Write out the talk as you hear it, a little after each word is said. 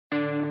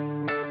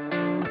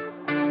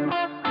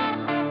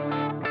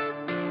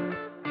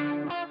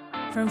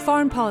From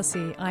Foreign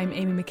Policy, I'm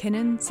Amy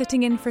McKinnon,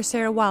 sitting in for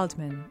Sarah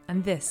Wildman,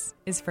 and this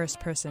is First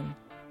Person.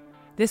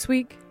 This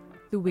week,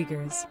 the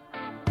Uyghurs.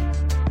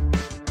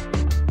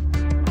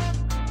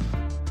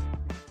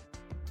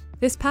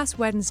 This past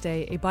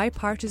Wednesday, a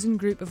bipartisan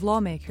group of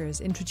lawmakers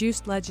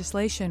introduced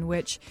legislation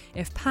which,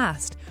 if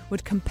passed,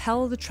 would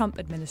compel the Trump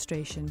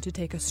administration to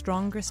take a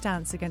stronger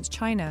stance against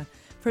China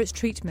for its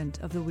treatment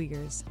of the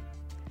Uyghurs.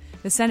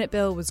 The Senate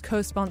bill was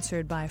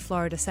co-sponsored by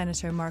Florida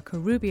Senator Marco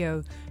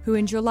Rubio, who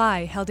in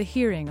July held a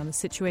hearing on the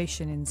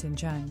situation in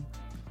Xinjiang.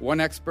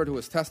 One expert who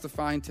was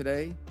testifying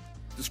today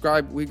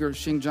described Uyghur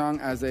Xinjiang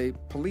as a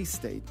police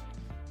state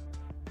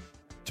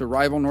to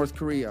rival North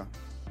Korea,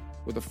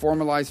 with a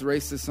formalized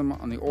racism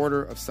on the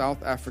order of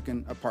South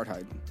African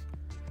apartheid.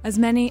 As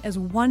many as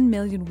 1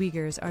 million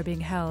Uyghurs are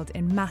being held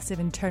in massive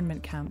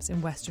internment camps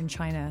in Western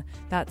China.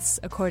 That's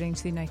according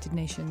to the United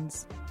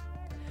Nations.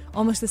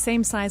 Almost the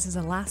same size as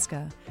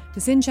Alaska, the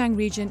Xinjiang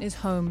region is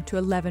home to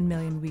 11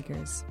 million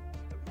Uyghurs.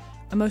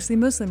 A mostly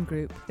Muslim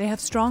group, they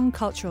have strong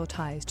cultural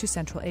ties to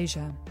Central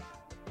Asia.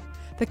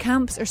 The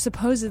camps are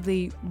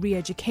supposedly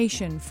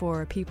re-education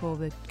for people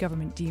the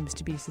government deems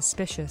to be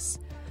suspicious,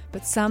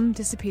 but some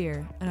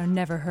disappear and are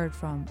never heard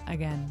from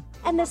again.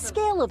 And the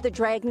scale of the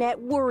dragnet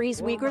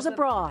worries Uyghurs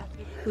abroad,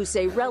 who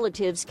say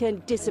relatives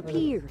can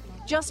disappear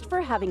just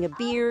for having a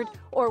beard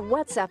or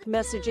WhatsApp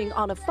messaging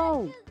on a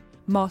phone.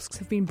 Mosques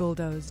have been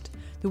bulldozed.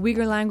 The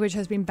Uyghur language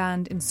has been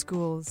banned in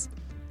schools.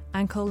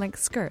 Ankle-length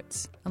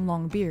skirts and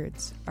long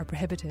beards are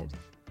prohibited.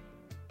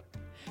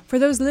 For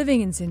those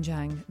living in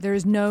Xinjiang, there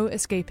is no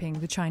escaping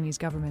the Chinese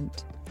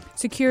government.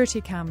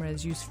 Security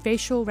cameras use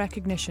facial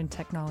recognition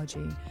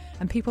technology,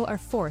 and people are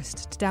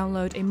forced to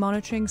download a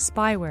monitoring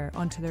spyware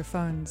onto their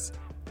phones.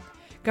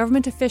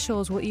 Government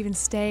officials will even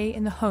stay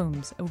in the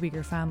homes of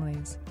Uyghur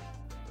families.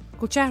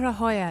 Gulchehra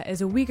Hoya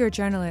is a Uyghur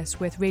journalist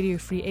with Radio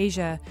Free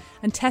Asia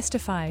and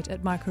testified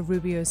at Marco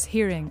Rubio's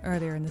hearing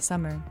earlier in the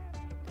summer.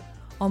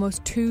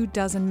 Almost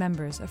 24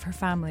 members of her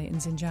family in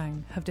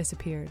Xinjiang have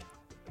disappeared.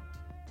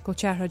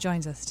 Gulchehra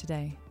joins us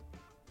today.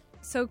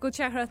 So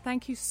Gulchehra,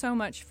 thank you so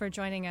much for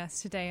joining us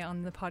today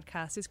on the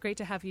podcast. It's great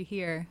to have you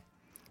here.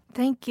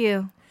 Thank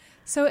you.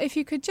 So if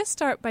you could just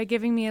start by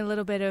giving me a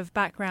little bit of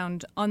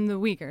background on the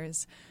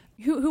Uyghurs.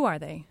 Who are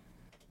they?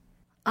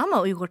 I'm a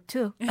Uyghur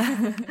too.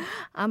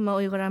 I'm a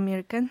Uyghur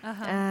American.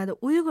 The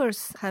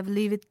Uyghurs have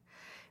lived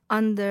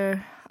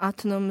under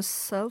autonomous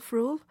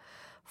self-rule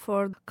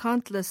for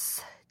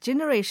countless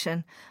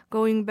generations,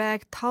 going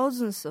back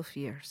thousands of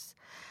years.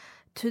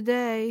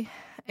 Today,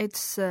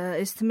 it's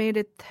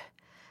estimated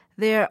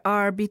there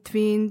are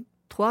between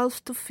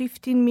 12 to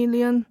 15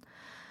 million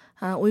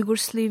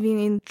Uyghurs living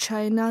in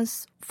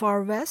China's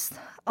far west,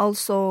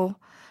 also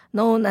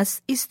known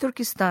as East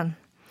Turkestan,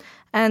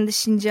 and the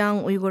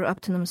Xinjiang Uyghur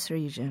Autonomous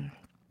Region.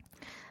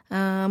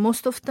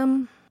 Most of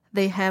them,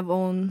 they have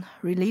own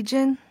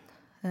religion,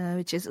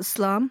 which is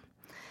Islam.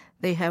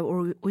 They have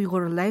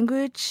Uyghur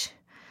language,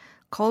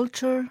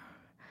 culture,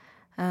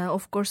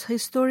 of course,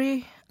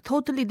 history,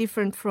 totally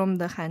different from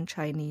the Han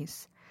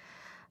Chinese,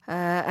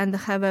 and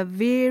have a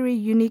very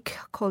unique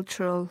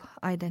cultural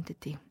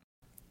identity.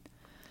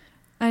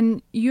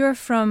 And you're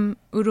from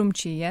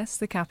Urumqi, yes,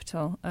 the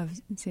capital of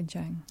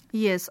Xinjiang?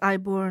 Yes, I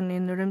born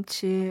in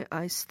Urumqi.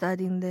 I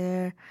studied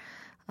there.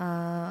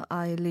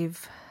 I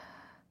live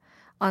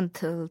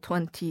until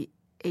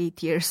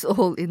 28 years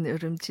old in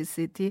Urumqi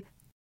city.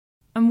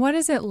 And what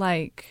is it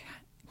like?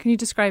 Can you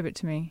describe it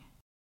to me?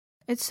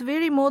 It's a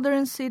very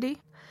modern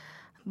city,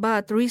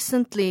 but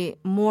recently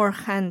more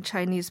Han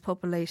Chinese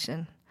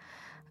population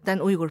than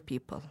Uyghur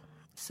people.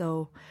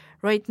 So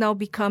right now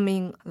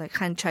becoming like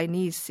Han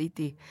Chinese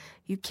city,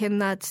 you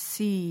cannot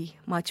see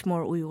much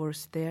more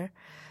Uyghurs there.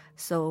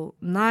 So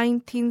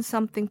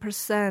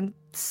 19-something%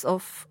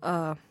 of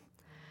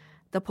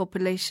the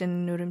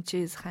population in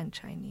Urumqi is Han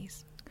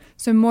Chinese.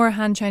 So more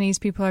Han Chinese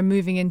people are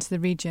moving into the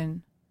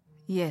region?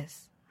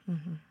 Yes.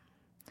 Mm-hmm.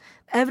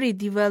 Every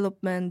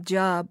development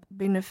job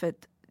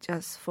benefit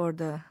just for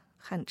the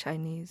Han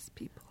Chinese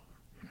people.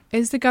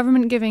 Is the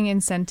government giving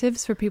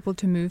incentives for people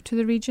to move to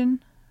the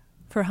region?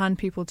 For Han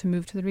people to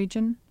move to the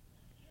region?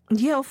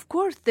 Yeah, of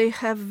course. They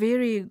have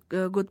very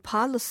good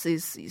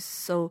policies.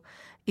 So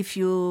if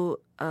you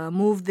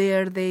move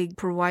there, they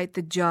provide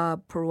the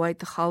job, provide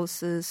the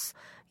houses.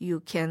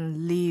 You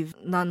can live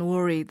not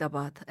worried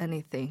about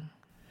anything.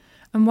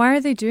 And why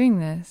are they doing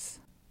this?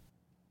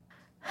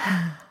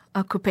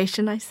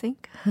 Occupation, I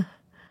think.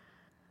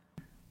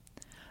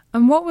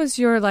 And what was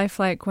your life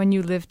like when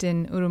you lived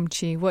in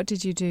Urumqi? What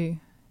did you do?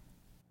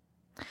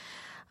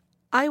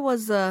 I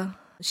was a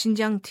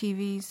Xinjiang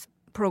TV's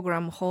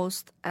program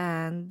host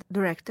and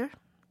director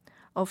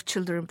of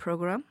children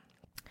program.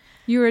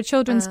 You were a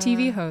children's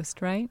TV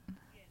host, right?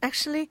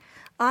 Actually,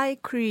 I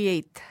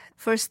create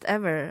first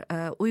ever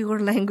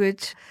Uyghur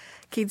language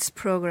kids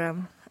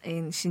program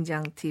in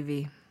Xinjiang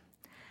TV.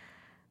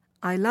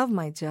 I love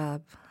my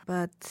job,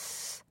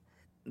 but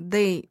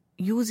they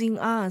using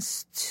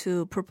us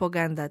to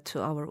propaganda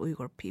to our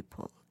Uyghur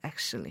people,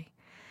 actually.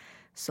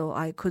 So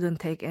I couldn't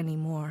take any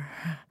more.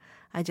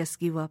 I just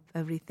give up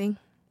everything.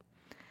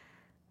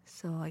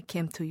 So I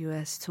came to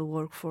U.S. to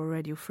work for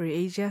Radio Free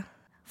Asia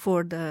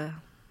for the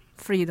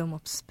freedom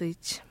of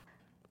speech.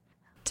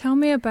 Tell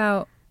me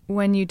about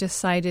when you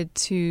decided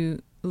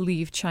to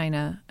leave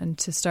China and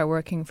to start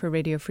working for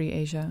Radio Free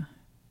Asia.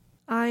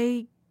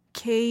 I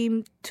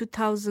came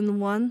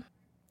 2001.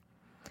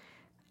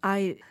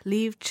 I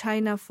leave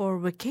China for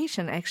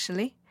vacation,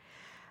 actually.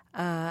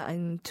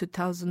 In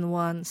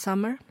 2001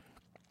 summer,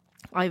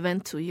 I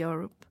went to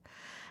Europe,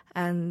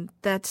 and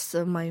that's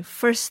my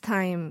first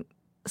time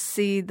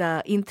see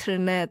the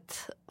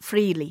internet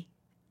freely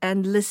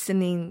and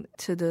listening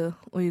to the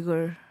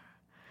Uyghur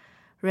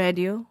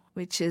radio,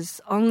 which is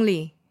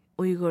only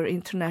Uyghur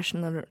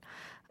international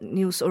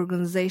news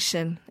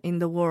organization in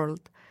the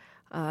world,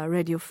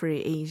 Radio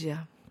Free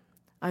Asia.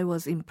 I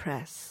was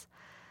impressed.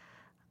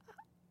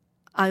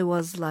 I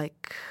was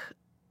like,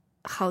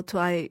 how do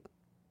I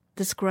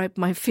describe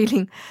my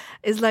feeling?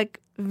 It's like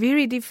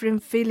very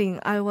different feeling.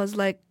 I was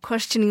like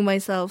questioning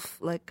myself,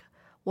 like,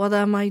 what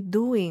am I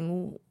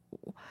doing?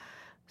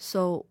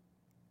 So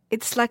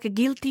it's like a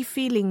guilty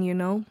feeling, you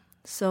know.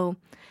 So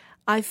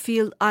I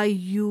feel I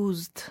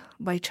used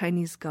by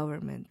Chinese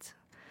government.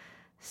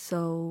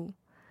 So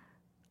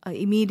I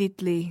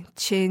immediately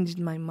changed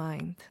my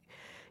mind.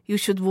 You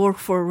should work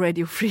for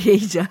Radio Free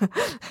Asia,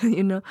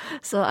 you know.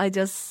 So I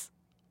just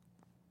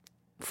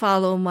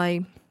follow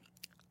my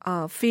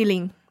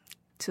feeling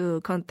to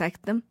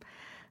contact them.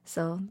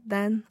 So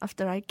then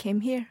after I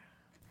came here.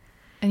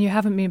 And you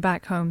haven't been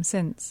back home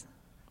since?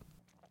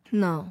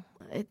 No,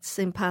 it's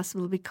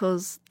impossible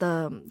because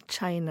the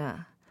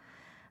China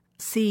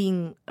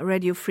seeing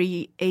Radio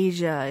Free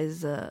Asia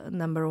is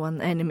number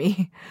one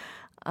enemy.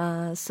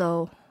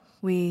 So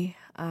we,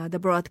 the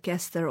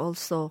broadcaster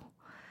also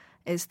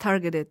is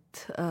targeted,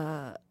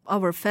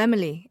 our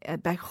family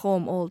back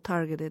home all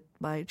targeted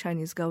by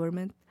Chinese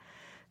government.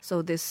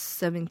 So this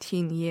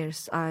 17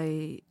 years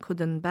I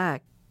couldn't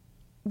back.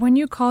 When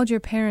you called your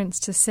parents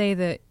to say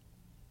that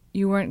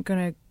you weren't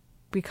going to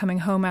be coming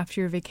home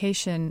after your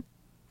vacation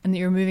and that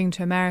you were moving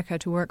to America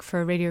to work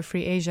for Radio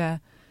Free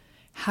Asia,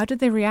 how did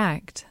they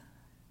react?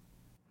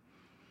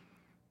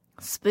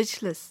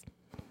 Speechless.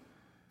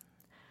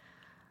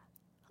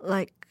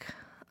 Like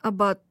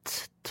about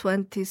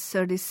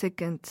 20-30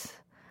 seconds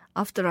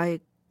after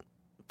I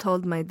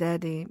told my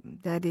daddy,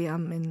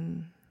 I'm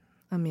in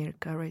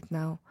America right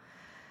now.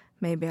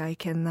 Maybe I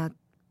cannot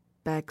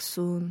back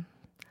soon,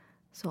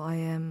 so I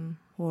am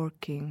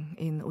working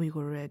in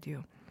Uyghur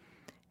radio.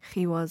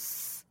 He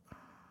was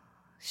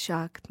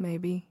shocked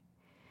maybe,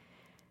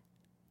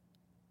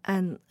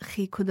 and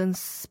he couldn't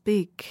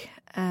speak.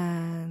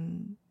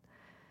 And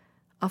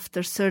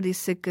after 30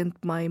 seconds,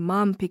 my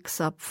mom picks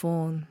up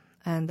phone,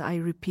 and I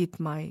repeat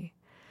my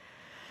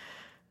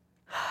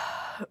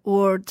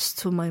words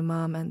to my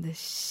mom, and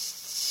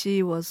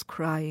she was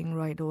crying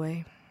right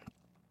away.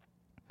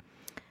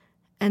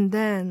 And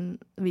then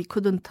we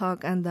couldn't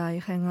talk, and I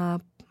hung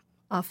up.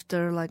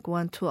 After like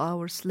 1-2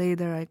 hours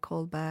later, I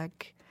called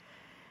back,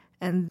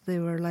 and they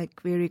were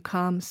like very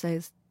calm,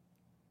 says,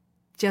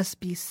 just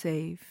be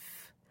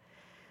safe.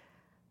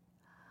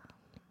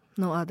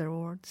 No other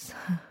words.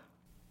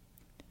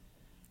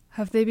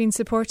 Have they been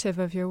supportive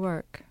of your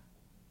work?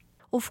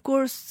 Of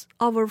course,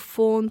 our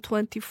phone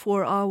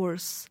 24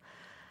 hours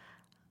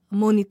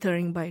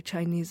monitoring by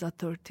Chinese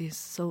authorities,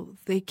 so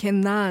they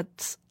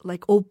cannot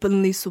like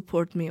openly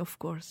support me, of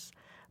course.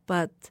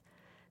 But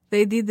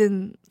they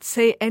didn't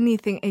say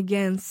anything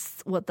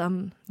against what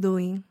I'm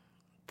doing.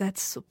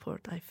 That's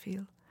support, I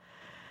feel.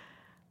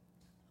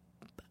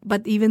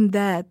 But even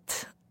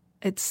that,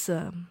 it's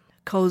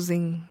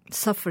causing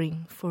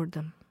suffering for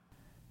them.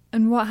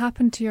 And what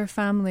happened to your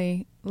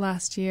family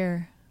last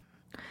year?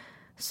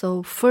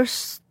 So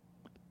first,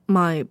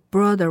 my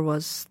brother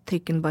was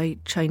taken by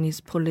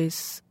Chinese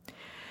police.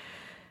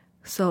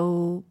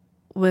 So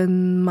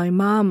when my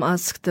mom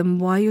asked them,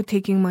 why are you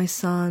taking my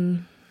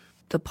son?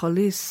 The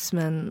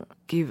policeman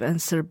give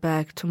answer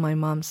back to my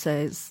mom,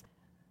 says,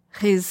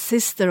 his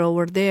sister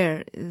over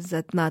there, is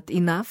that not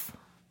enough?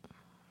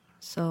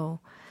 So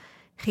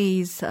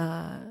he's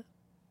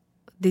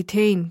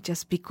detained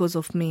just because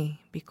of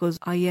me, because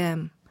I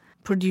am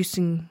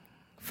producing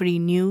free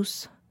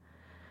news,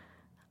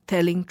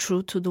 telling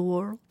truth to the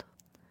world.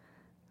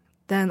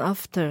 Then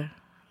after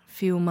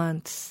few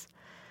months,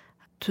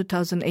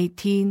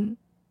 2018,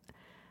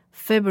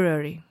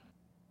 February,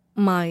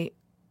 my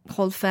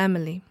whole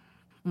family,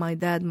 my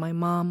dad, my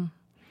mom,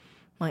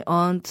 my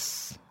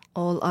aunts,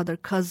 all other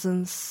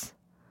cousins,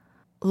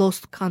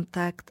 lost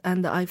contact,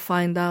 and I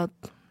find out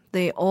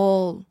they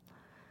all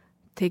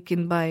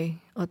taken by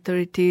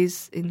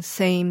authorities in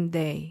same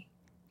day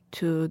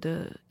to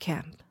the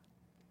camp.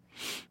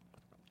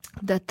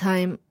 That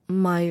time,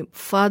 my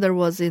father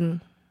was in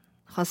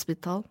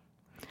hospital.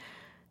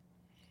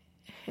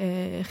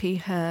 He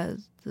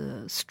had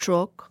a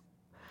stroke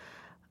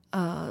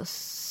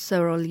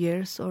several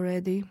years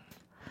already.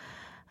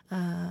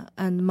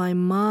 And my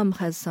mom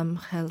has some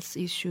health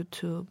issue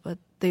too, but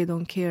they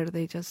don't care.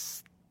 They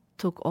just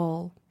took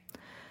all.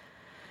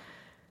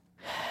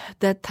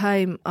 That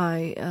time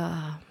I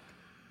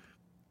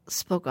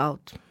spoke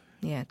out,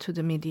 to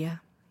the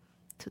media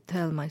to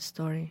tell my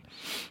story.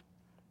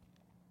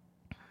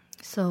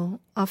 So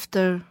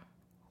after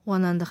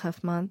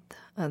 1.5 months,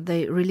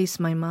 they released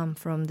my mom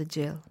from the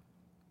jail.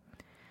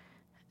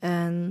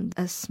 And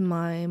as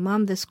my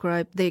mom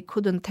described, they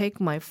couldn't take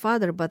my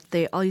father, but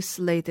they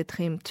isolated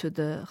him to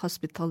the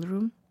hospital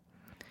room.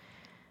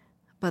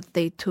 But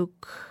they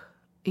took,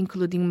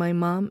 including my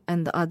mom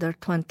and the other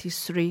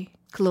 23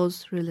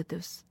 close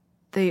relatives.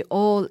 They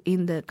all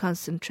in the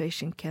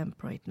concentration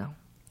camp right now.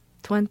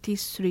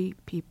 23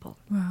 people.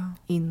 Wow.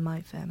 In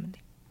my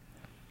family.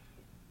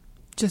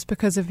 Just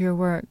because of your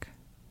work?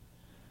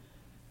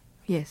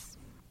 Yes.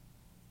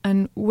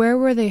 And where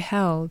were they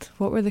held?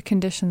 What were the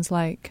conditions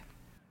like?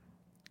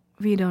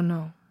 We don't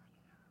know.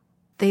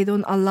 They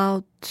don't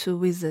allow to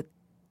visit.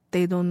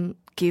 They don't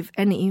give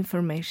any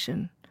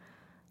information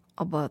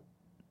about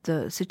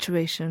the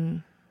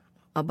situation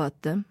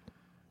about them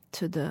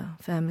to the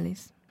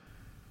families.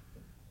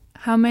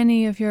 How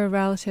many of your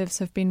relatives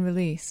have been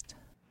released?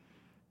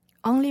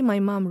 Only my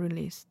mom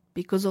released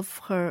because of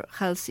her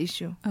health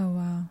issue. Oh,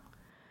 wow.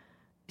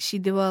 She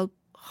developed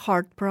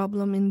heart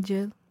problem in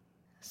jail.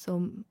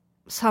 So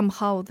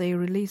somehow they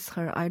released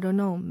her. I don't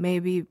know.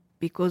 Maybe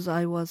because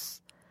I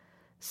was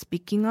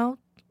speaking out.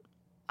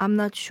 I'm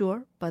not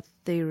sure, but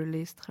they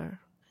released her.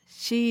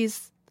 She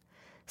is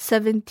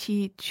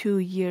 72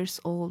 years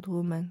old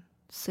woman,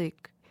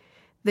 sick.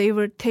 They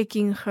were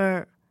taking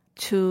her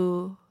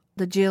to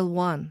the jail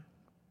 1,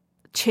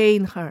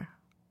 chain her,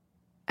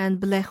 and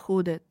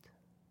black-hooded,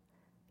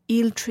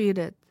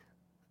 ill-treated,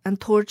 and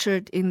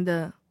tortured in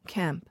the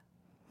camp.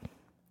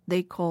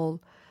 They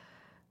call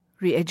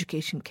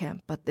Reeducation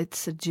camp, but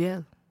it's a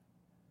jail.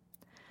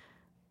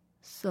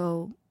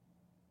 So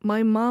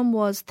my mom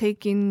was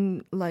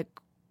taking like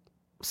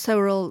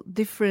several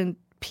different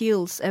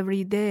pills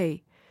every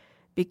day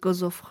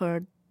because of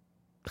her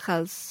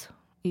health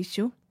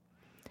issue.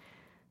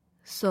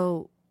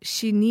 So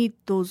she need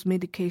those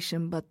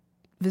medication, but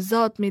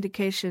without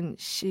medication,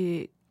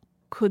 she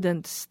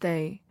couldn't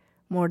stay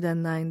more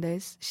than 9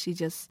 days. She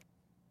just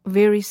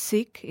very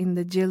sick in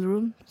the jail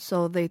room,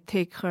 so they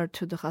take her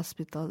to the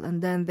hospital,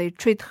 and then they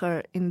treat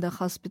her in the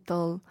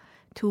hospital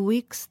 2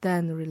 weeks,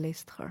 then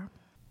released her.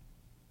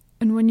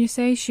 And when you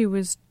say she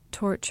was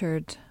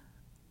tortured,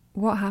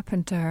 what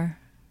happened to her?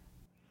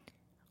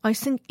 I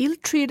think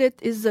ill-treated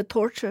is the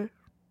torture.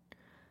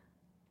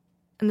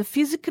 And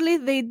physically,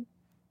 they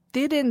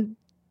didn't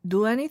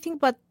do anything,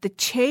 but the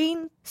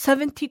chain,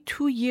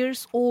 72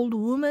 years old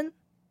woman,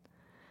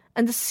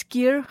 and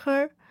scare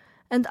her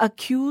and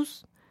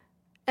accuse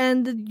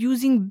and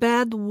using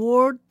bad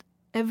word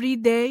every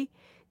day,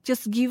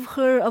 just give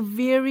her a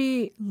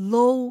very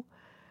low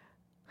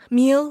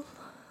meal,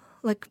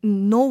 like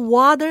no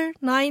water,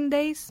 9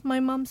 days, my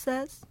mom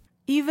says.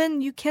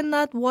 Even you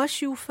cannot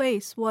wash your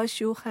face,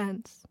 wash your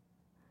hands.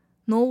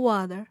 No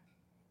water.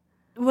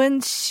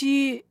 When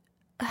she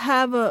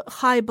have a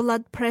high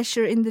blood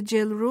pressure in the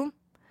jail room,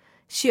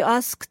 she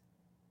asked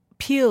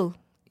pill,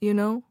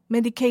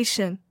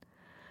 medication.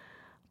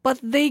 But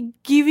they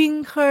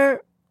giving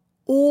her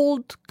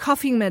old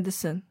coughing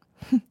medicine.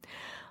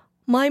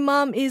 My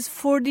mom is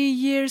 40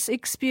 years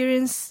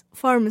experienced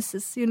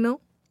pharmacist,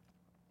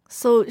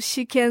 so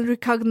she can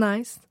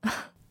recognize.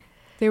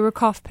 They were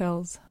cough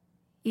pills.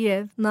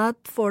 Yeah, not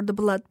for the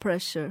blood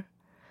pressure.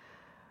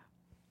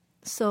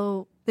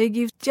 So they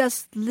give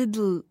just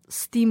little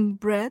steamed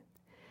bread,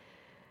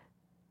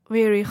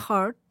 very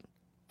hard,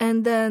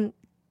 and then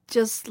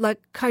just like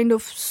kind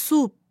of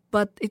soup,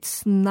 but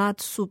it's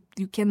not soup.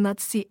 You cannot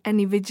see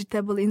any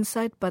vegetable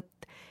inside, but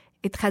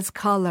it has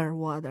color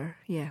water,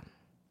 yeah.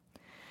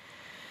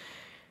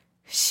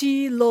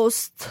 She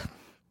lost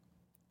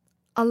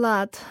a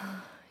lot,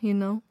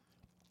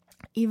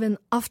 Even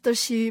after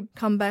she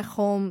come back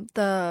home,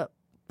 the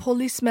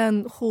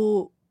policeman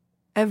who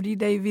every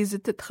day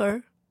visited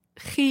her,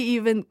 he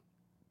even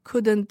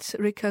couldn't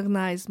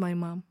recognize my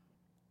mom.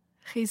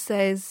 He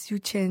says, you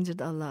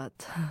changed a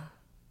lot.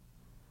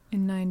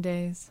 In 9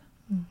 days?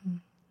 Mm-hmm.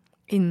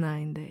 In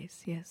 9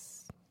 days,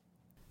 yes.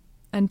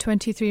 And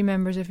 23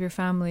 members of your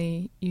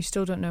family, you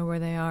still don't know where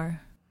they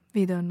are?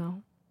 We don't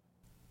know.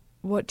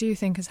 What do you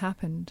think has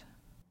happened?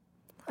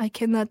 I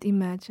cannot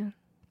imagine.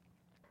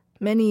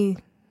 Many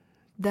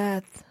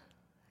deaths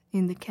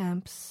in the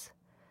camps,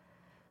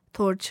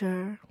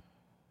 torture,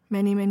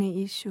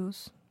 many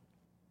issues.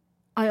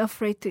 I'm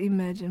afraid to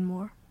imagine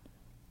more.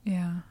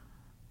 Yeah.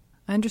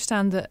 I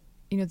understand that,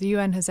 the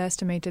UN has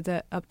estimated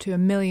that up to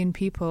 1 million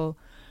people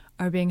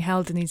are being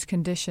held in these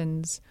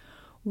conditions.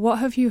 What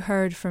have you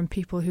heard from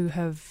people who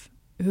have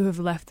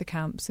left the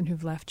camps and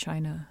who've left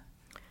China?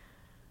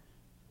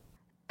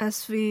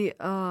 As we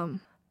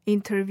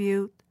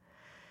interviewed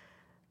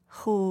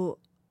who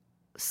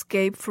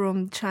escaped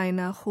from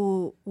China,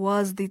 who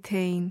was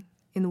detained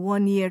in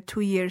 1 year,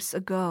 2 years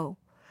ago,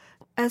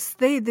 as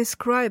they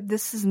described,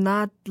 this is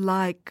not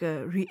like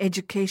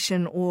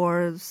re-education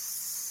or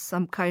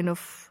some kind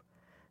of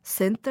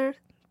center.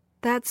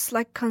 That's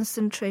like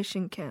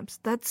concentration camps.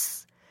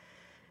 That's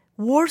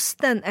worse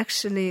than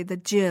actually the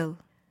jail.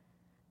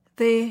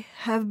 They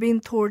have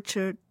been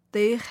tortured.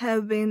 They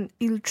have been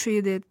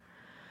ill-treated.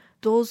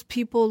 Those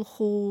people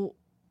who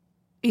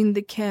in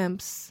the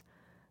camps,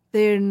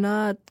 they're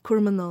not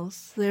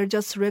criminals. They're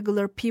just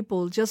regular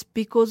people. Just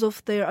because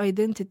of their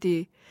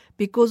identity,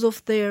 because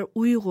of their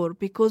Uyghur,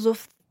 because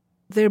of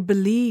their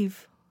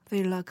belief,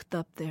 they're locked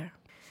up there.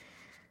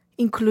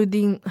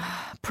 Including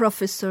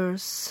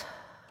professors,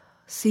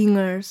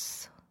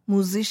 singers,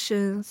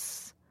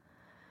 musicians,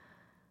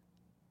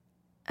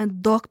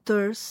 and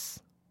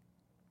doctors,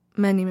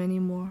 many, many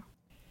more.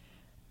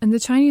 And the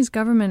Chinese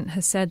government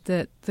has said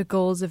that the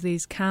goals of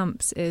these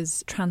camps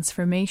is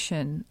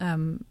transformation.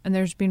 And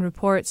there's been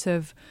reports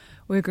of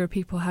Uyghur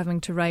people having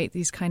to write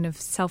these kind of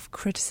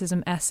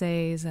self-criticism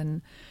essays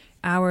and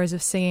hours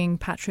of singing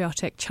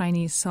patriotic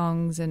Chinese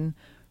songs and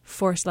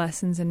forced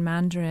lessons in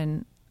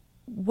Mandarin.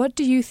 What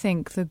do you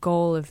think the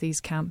goal of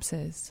these camps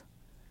is?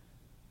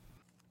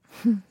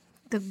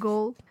 The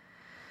goal?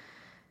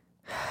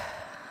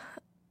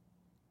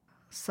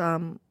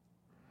 Some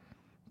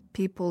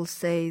people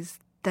say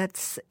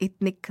that's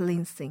ethnic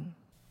cleansing.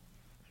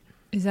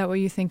 Is that what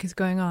you think is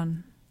going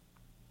on?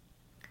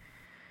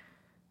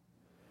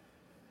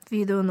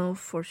 We don't know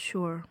for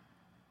sure.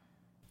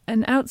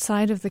 And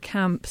outside of the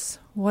camps,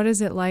 what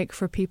is it like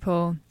for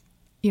people,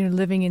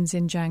 living in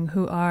Xinjiang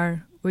who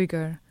are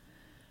Uyghur?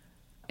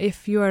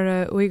 If you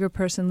are a Uyghur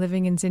person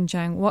living in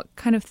Xinjiang, what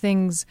kind of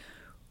things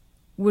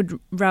would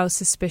rouse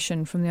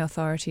suspicion from the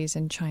authorities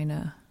in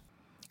China?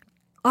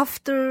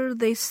 After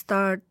they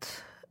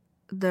start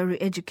the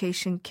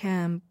re-education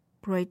camp,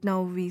 right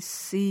now we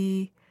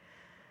see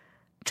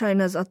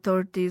China's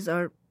authorities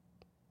are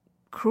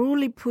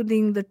cruelly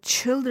putting the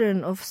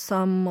children of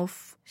some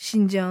of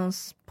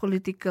Xinjiang's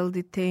political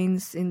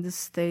detainees in the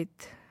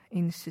state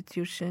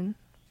institution.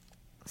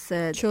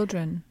 Said,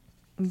 children?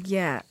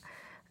 Yeah.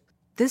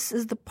 This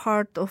is the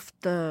part of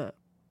the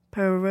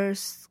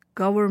perverse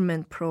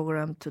government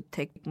program to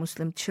take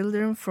Muslim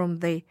children from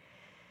their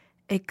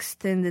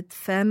extended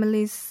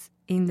families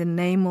in the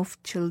name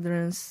of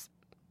children's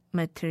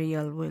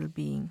material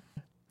well-being.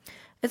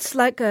 It's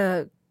like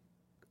a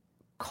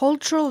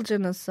cultural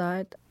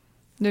genocide.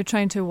 They're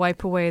trying to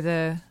wipe away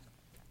the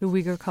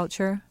Uyghur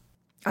culture?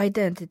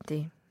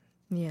 Identity,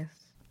 yes.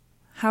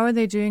 How are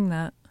they doing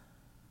that?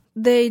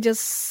 They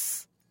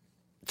just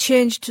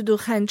changed to the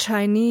Han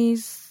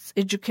Chinese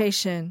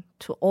education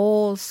to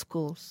all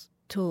schools,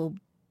 to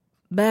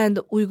ban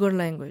the Uyghur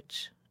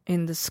language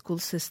in the school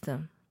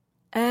system.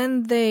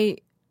 And they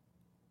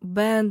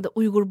banned the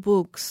Uyghur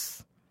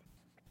books.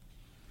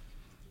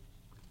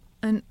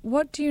 And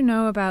what do you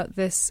know about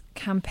this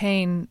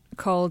campaign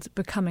called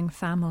Becoming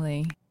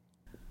Family?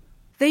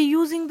 They're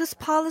using this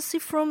policy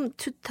from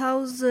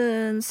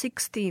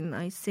 2016,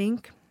 I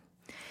think.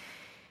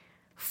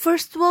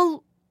 First of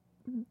all,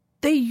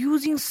 they're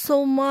using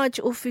so much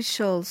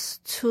officials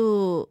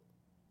to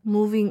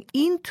moving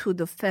into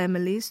the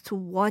families, to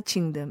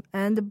watching them,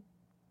 and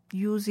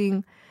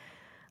using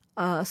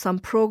some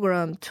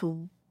program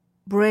to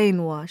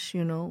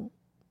brainwash,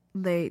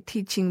 They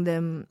teaching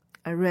them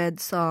red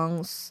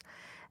songs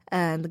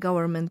and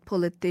government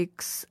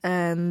politics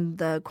and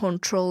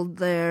control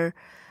their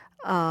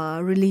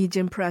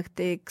religion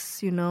practice,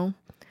 The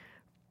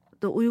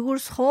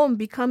Uyghurs' home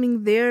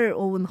becoming their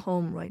own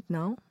home right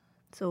now.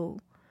 So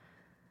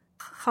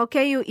how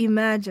can you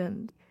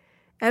imagine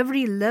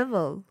every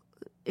level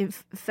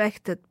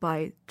affected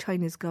by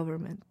Chinese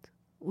government,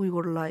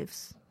 Uyghur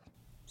lives?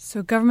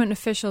 So government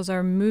officials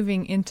are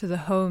moving into the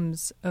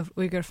homes of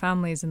Uyghur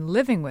families and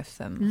living with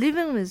them?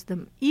 Living with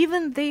them.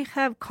 Even they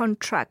have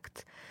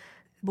contract.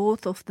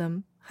 Both of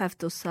them have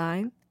to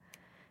sign.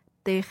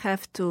 They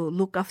have to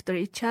look after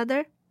each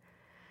other.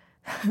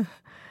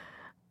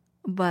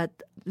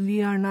 But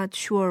we are not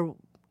sure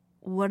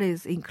what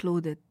is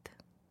included.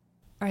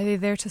 Are they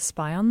there to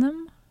spy on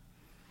them?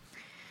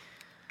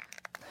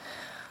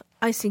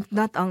 I think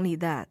not only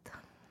that.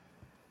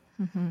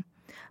 Mm-hmm.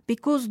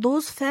 Because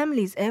those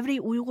families, every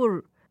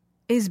Uyghur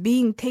is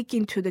being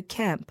taken to the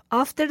camp.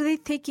 After they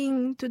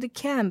taken to the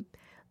camp,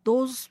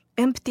 those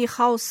empty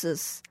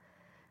houses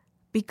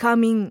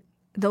becoming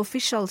the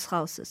officials'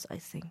 houses, I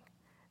think.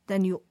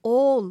 Then you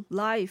all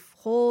life,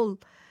 whole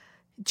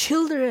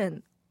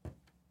children,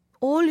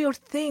 all your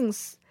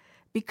things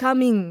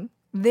becoming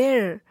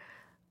their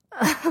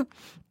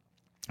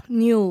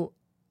new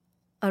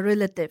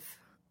relative,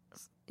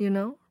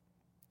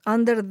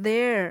 under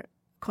their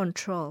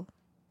control.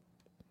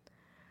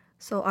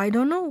 So I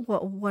don't know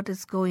what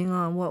is going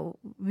on.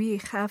 We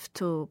have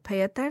to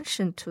pay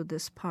attention to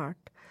this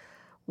part.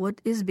 What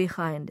is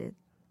behind it?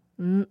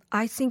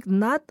 I think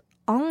not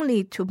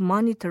only to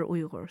monitor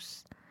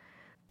Uyghurs.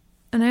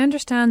 And I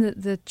understand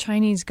that the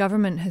Chinese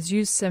government has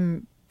used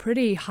some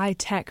pretty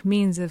high-tech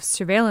means of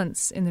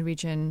surveillance in the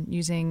region,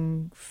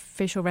 using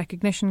facial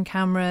recognition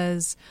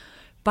cameras,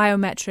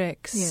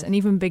 biometrics, yes, and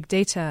even big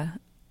data.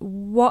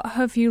 What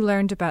have you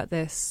learned about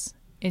this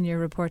in your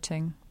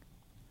reporting?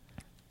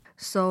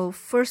 So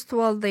first of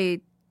all,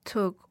 they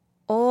took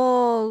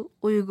all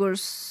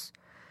Uyghurs'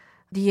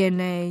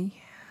 DNA,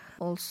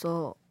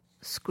 also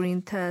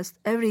screen test,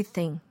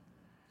 everything.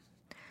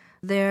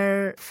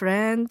 Their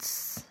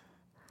friends,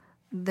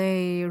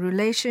 their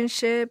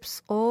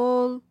relationships,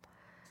 all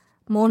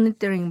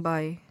monitoring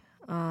by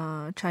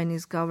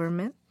Chinese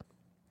government.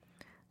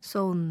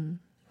 So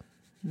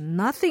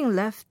nothing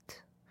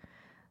left,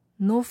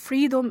 no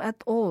freedom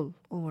at all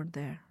over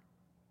there.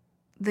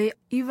 They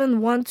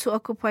even want to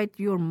occupy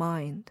your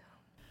mind.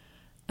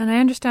 And I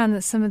understand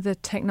that some of the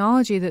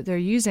technology that they're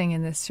using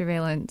in this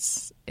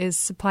surveillance is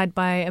supplied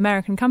by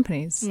American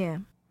companies. Yeah,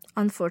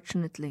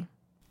 unfortunately.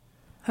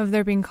 Have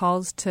there been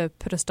calls to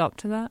put a stop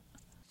to that?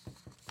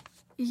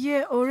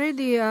 Yeah,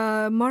 already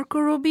Marco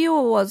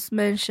Rubio was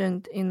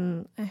mentioned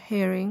in a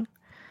hearing.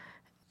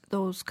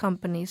 Those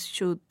companies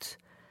should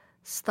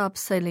stop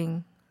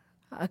selling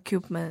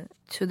equipment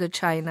to the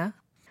China.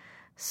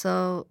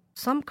 So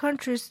some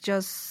countries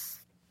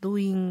just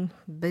doing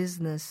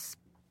business,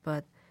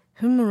 but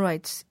human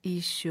rights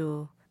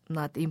issue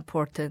not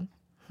important.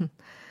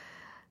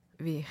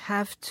 We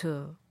have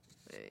to,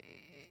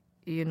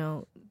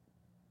 the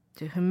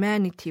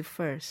humanity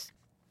first.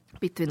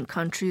 Between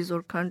countries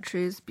or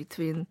countries,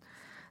 between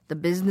the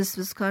business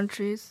with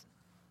countries,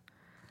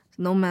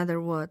 no matter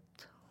what.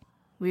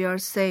 We are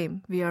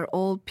same. We are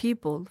all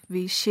people.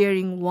 We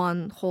sharing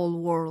one whole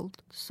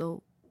world.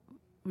 So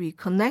we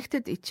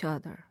connected each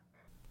other.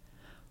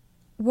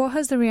 What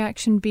has the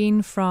reaction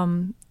been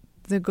from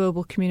the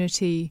global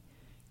community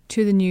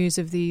to the news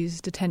of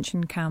these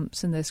detention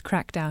camps and this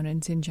crackdown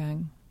in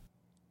Xinjiang?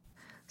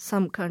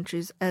 Some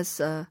countries,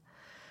 as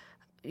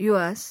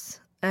U.S.,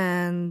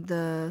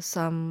 and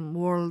some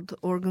world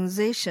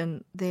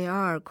organization, they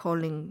are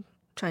calling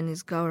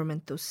Chinese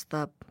government to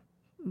stop.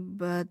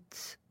 But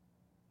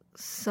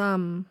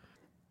some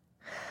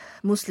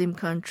Muslim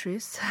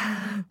countries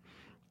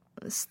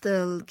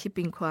still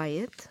keeping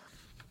quiet.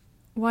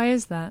 Why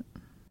is that?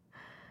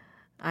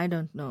 I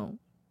don't know.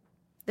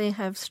 They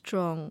have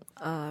strong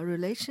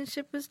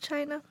relationship with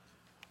China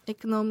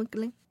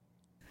economically.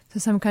 So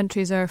some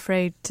countries are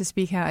afraid to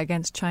speak out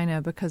against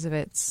China because of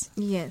its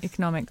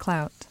economic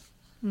clout.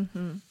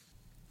 Mm-hmm.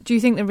 Do you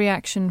think the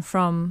reaction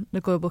from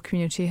the global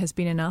community has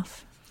been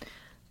enough?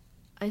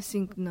 I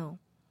think no.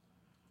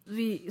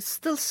 We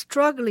still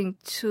struggling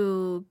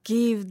to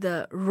give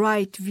the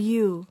right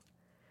view.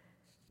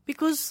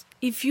 Because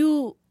if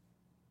you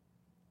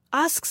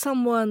ask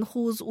someone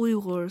who's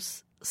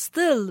Uyghurs,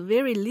 still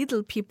very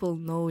little people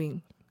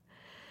knowing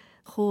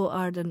who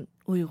are the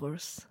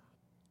Uyghurs.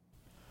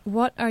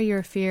 What are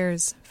your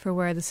fears for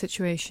where the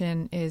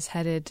situation is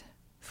headed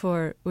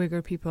for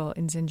Uyghur people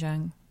in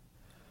Xinjiang?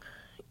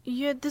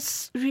 Yeah,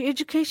 this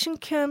re-education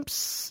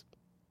camps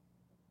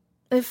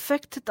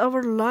affected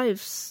our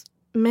lives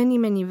many,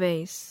 many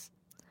ways.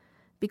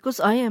 Because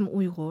I am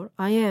Uyghur,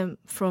 I am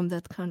from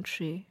that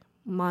country.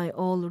 My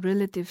all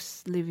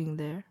relatives living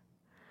there.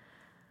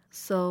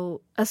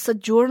 So as a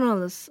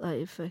journalist, I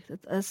affected.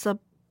 As a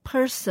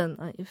person,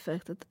 I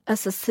affected.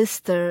 As a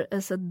sister,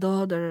 as a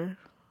daughter,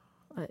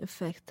 I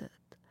affected.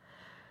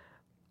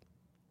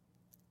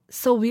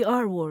 So we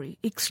are worried,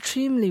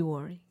 extremely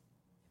worried.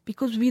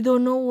 Because we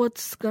don't know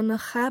what's gonna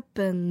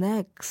happen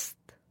next.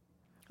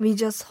 We're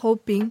just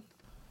hoping.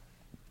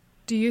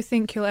 Do you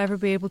think you'll ever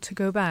be able to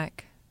go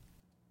back?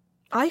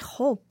 I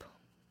hope.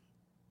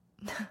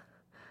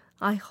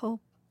 I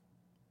hope.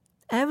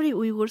 Every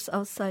Uyghurs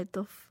outside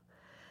of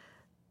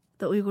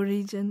the Uyghur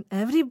region,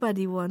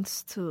 everybody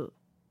wants to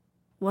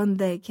one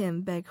day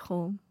come back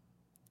home.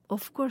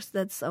 Of course,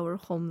 that's our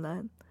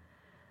homeland.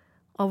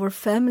 Our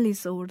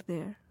family's over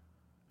there.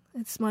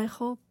 It's my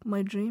hope,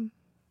 my dream.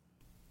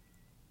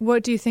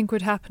 What do you think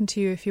would happen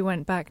to you if you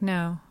went back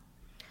now?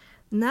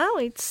 Now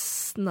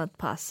it's not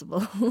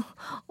possible.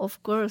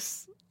 Of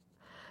course.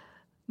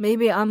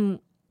 Maybe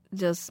I'm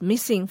just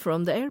missing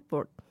from the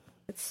airport.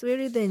 It's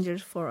very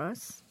dangerous for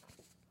us.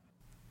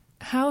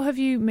 How have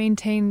you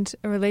maintained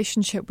a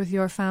relationship with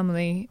your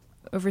family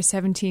over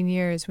 17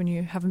 years when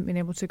you haven't been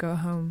able to go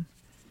home?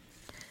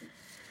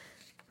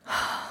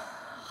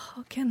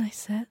 How can I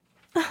say?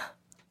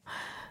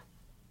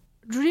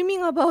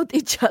 Dreaming about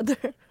each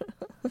other.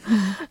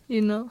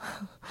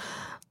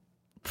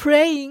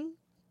 Praying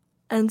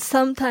and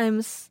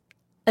sometimes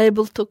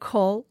able to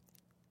call.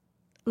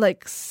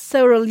 Like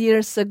several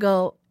years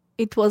ago,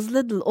 it was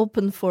little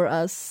open for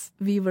us.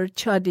 We were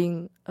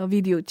chatting a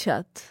video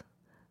chat.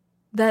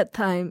 That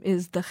time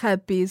is the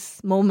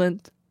happiest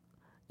moment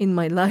in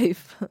my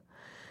life.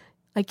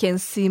 I can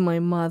see my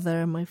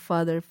mother, my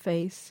father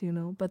face,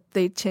 but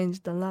they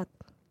changed a lot.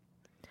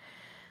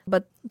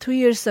 But 2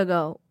 years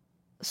ago,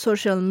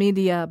 social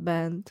media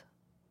banned.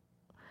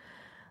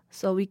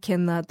 So we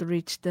cannot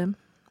reach them.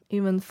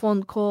 Even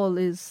phone call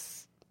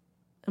is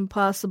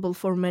impossible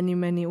for many,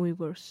 many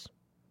Uyghurs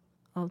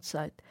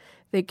outside.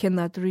 They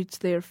cannot reach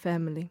their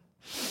family.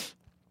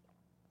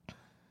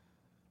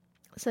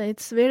 So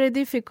it's very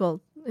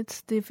difficult.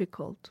 It's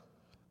difficult.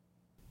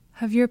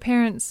 Have your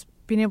parents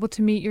been able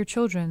to meet your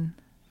children?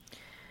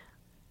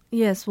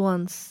 Yes,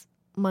 once.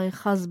 My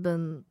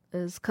husband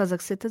is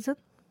Kazakh citizen,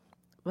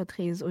 but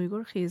he is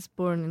Uyghur. He is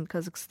born in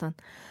Kazakhstan.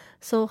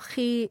 So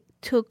he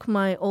took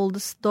my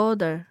oldest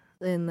daughter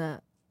in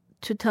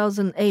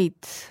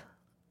 2008,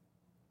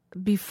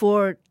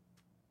 before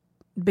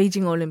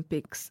Beijing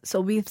Olympics.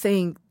 So we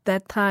think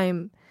that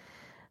time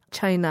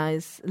China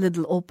is a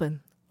little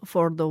open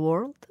for the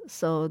world.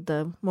 So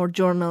the more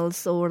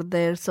journals over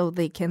there, so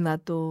they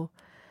cannot do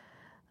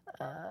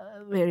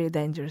very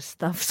dangerous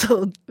stuff.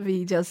 So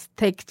we just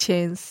take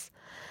chance.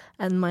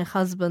 And my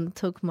husband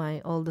took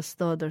my oldest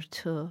daughter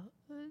to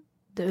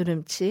the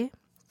Urumqi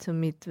to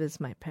meet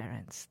with my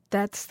parents.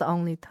 That's the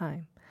only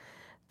time.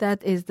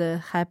 That is the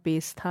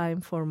happiest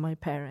time for my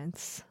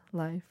parents'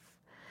 life.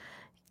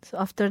 So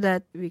after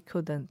that, we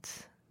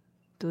couldn't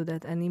do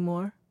that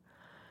anymore.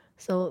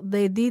 So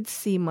they did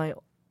see my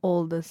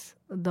oldest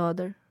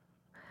daughter.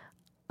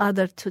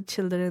 Other two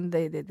children,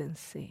 they didn't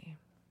see.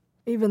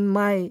 Even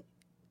my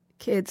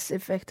kids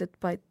affected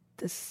by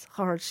this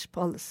harsh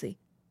policy.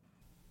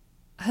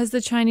 Has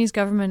the Chinese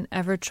government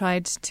ever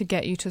tried to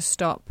get you to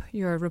stop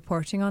your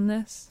reporting on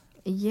this?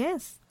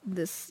 Yes,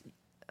 this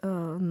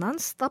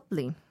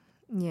non-stoply.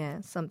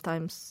 Yeah,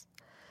 sometimes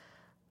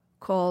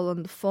call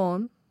on the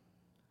phone,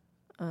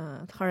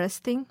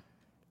 harassing,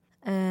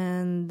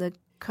 and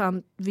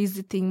come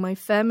visiting my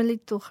family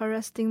to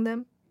harassing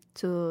them,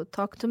 to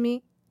talk to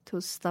me,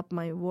 to stop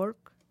my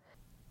work.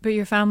 But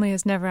your family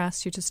has never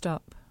asked you to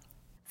stop?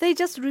 They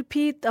just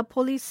repeat, the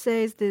police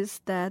says this,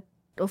 that.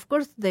 Of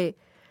course, they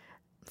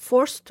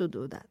forced to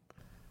do that.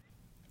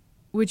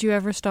 Would you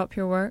ever stop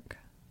your work?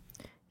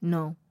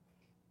 No.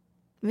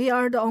 We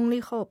are the only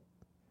hope.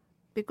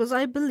 Because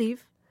I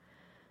believe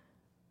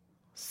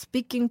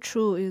speaking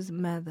true is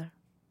matter.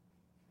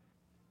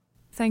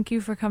 Thank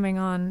you for coming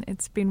on.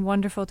 It's been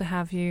wonderful to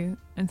have you,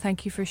 and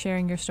thank you for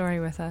sharing your story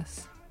with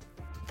us.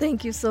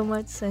 Thank you so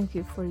much. Thank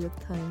you for your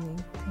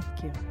timing.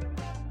 Thank you.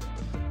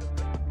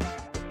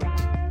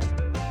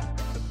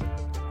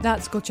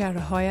 That's Gocha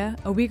Rahoya,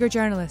 a Uyghur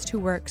journalist who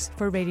works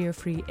for Radio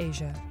Free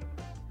Asia.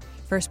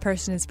 First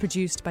Person is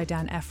produced by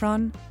Dan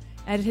Efron,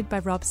 edited by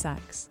Rob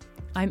Sachs.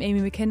 I'm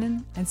Amy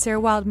McKinnon, and Sarah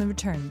Wildman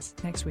returns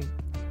next week.